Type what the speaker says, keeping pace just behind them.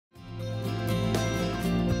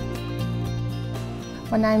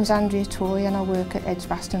My name's Andrea Toy and I work at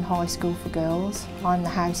Edgbaston High School for girls. I'm the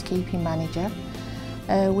housekeeping manager.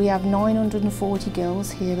 We have 940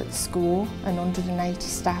 girls here at the school and 180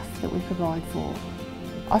 staff that we provide for.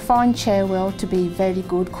 I find Cherwell to be very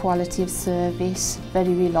good quality of service,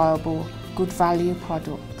 very reliable, good value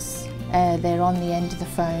products. They're on the end of the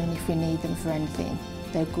phone if we need them for anything.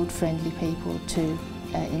 They're good, friendly people to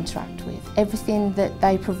interact with. Everything that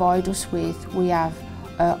they provide us with, we have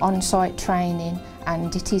on-site training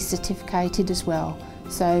and it is certificated as well.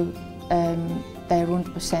 So they're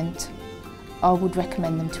 100%. I would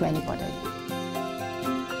recommend them to anybody.